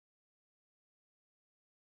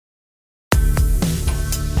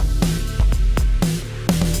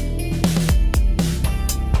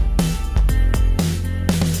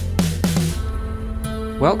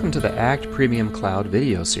Welcome to the ACT Premium Cloud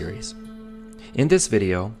video series. In this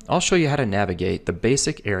video, I'll show you how to navigate the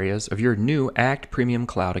basic areas of your new ACT Premium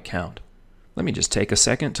Cloud account. Let me just take a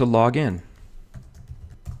second to log in.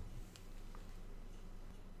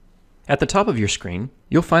 At the top of your screen,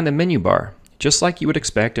 you'll find the menu bar, just like you would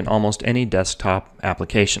expect in almost any desktop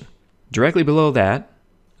application. Directly below that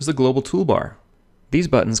is the global toolbar. These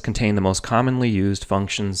buttons contain the most commonly used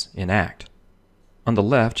functions in ACT. On the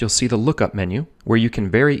left, you'll see the lookup menu, where you can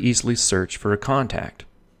very easily search for a contact.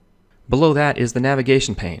 Below that is the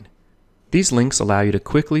navigation pane. These links allow you to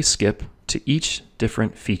quickly skip to each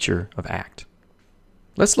different feature of ACT.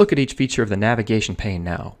 Let's look at each feature of the navigation pane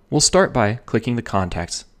now. We'll start by clicking the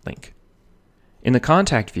Contacts link. In the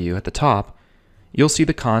Contact view at the top, you'll see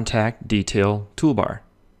the Contact Detail toolbar.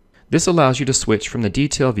 This allows you to switch from the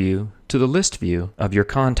Detail view to the List view of your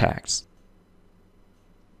contacts.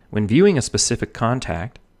 When viewing a specific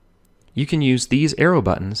contact, you can use these arrow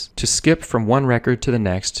buttons to skip from one record to the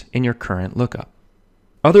next in your current lookup.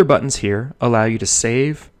 Other buttons here allow you to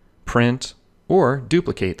save, print, or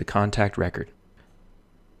duplicate the contact record.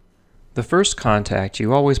 The first contact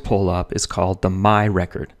you always pull up is called the My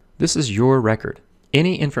record. This is your record.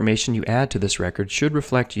 Any information you add to this record should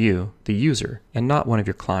reflect you, the user, and not one of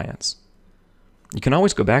your clients. You can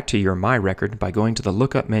always go back to your My record by going to the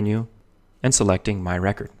lookup menu and selecting My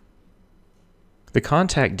record. The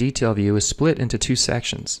Contact Detail view is split into two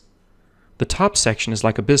sections. The top section is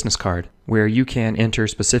like a business card, where you can enter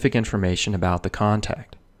specific information about the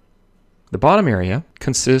contact. The bottom area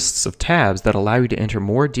consists of tabs that allow you to enter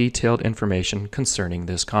more detailed information concerning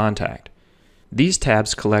this contact. These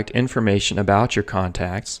tabs collect information about your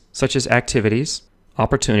contacts, such as activities,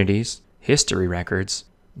 opportunities, history records,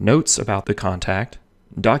 notes about the contact,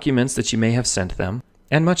 documents that you may have sent them,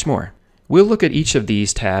 and much more. We'll look at each of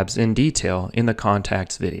these tabs in detail in the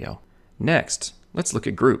Contacts video. Next, let's look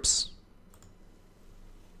at groups.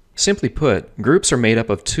 Simply put, groups are made up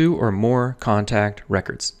of two or more contact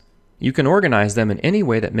records. You can organize them in any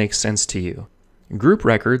way that makes sense to you. Group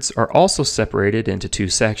records are also separated into two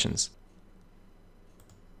sections.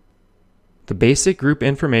 The basic group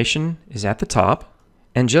information is at the top,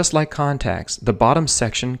 and just like contacts, the bottom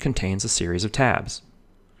section contains a series of tabs.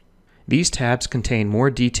 These tabs contain more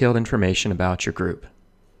detailed information about your group.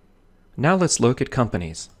 Now let's look at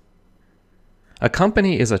companies. A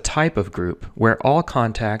company is a type of group where all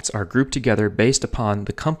contacts are grouped together based upon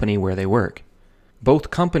the company where they work.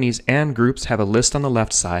 Both companies and groups have a list on the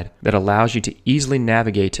left side that allows you to easily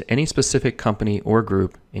navigate to any specific company or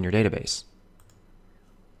group in your database.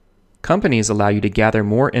 Companies allow you to gather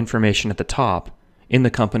more information at the top in the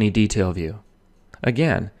Company Detail view.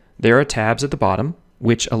 Again, there are tabs at the bottom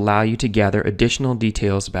which allow you to gather additional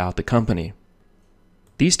details about the company.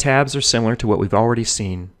 These tabs are similar to what we've already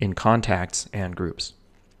seen in contacts and groups.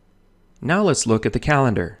 Now let's look at the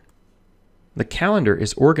calendar. The calendar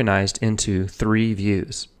is organized into three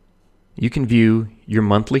views. You can view your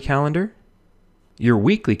monthly calendar, your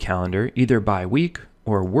weekly calendar, either by week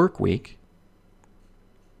or work week,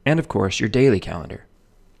 and of course your daily calendar.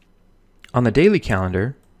 On the daily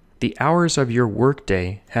calendar, the hours of your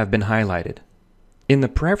workday have been highlighted. In the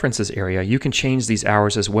Preferences area, you can change these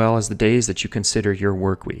hours as well as the days that you consider your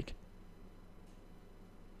work week.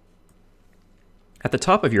 At the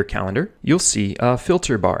top of your calendar, you'll see a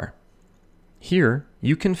filter bar. Here,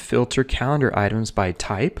 you can filter calendar items by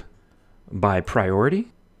type, by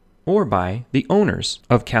priority, or by the owners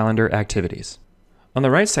of calendar activities. On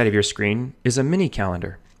the right side of your screen is a mini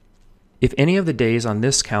calendar. If any of the days on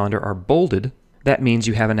this calendar are bolded, that means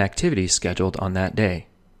you have an activity scheduled on that day.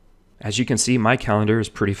 As you can see, my calendar is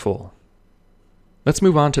pretty full. Let's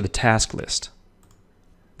move on to the task list.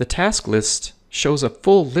 The task list shows a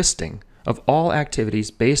full listing of all activities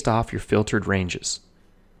based off your filtered ranges.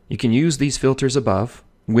 You can use these filters above,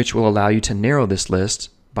 which will allow you to narrow this list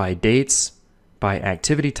by dates, by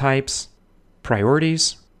activity types,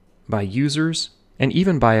 priorities, by users, and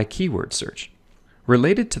even by a keyword search.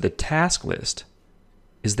 Related to the task list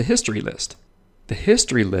is the history list. The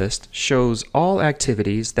history list shows all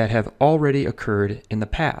activities that have already occurred in the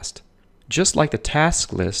past. Just like the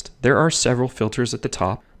task list, there are several filters at the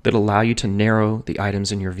top that allow you to narrow the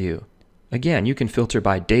items in your view. Again, you can filter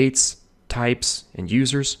by dates, types, and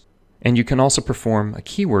users, and you can also perform a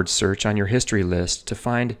keyword search on your history list to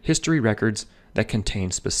find history records that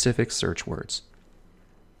contain specific search words.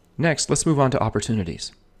 Next, let's move on to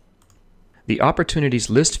opportunities. The Opportunities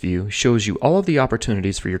List view shows you all of the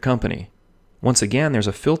opportunities for your company. Once again, there's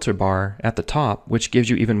a filter bar at the top which gives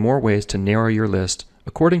you even more ways to narrow your list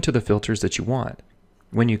according to the filters that you want.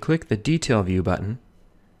 When you click the Detail View button,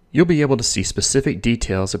 you'll be able to see specific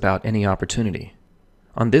details about any opportunity.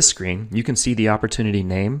 On this screen, you can see the opportunity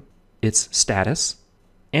name, its status,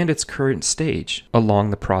 and its current stage along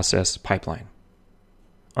the process pipeline.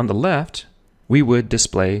 On the left, we would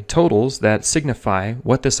display totals that signify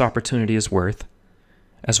what this opportunity is worth,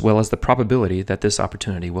 as well as the probability that this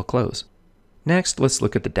opportunity will close. Next, let's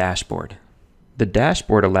look at the dashboard. The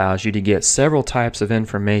dashboard allows you to get several types of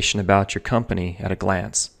information about your company at a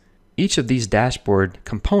glance. Each of these dashboard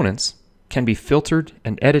components can be filtered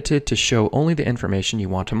and edited to show only the information you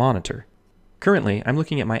want to monitor. Currently, I'm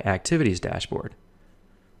looking at my activities dashboard.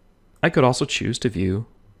 I could also choose to view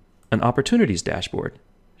an opportunities dashboard,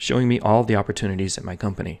 showing me all the opportunities at my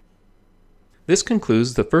company. This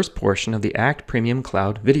concludes the first portion of the ACT Premium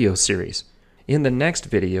Cloud video series. In the next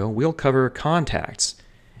video, we'll cover contacts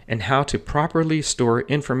and how to properly store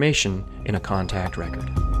information in a contact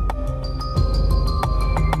record.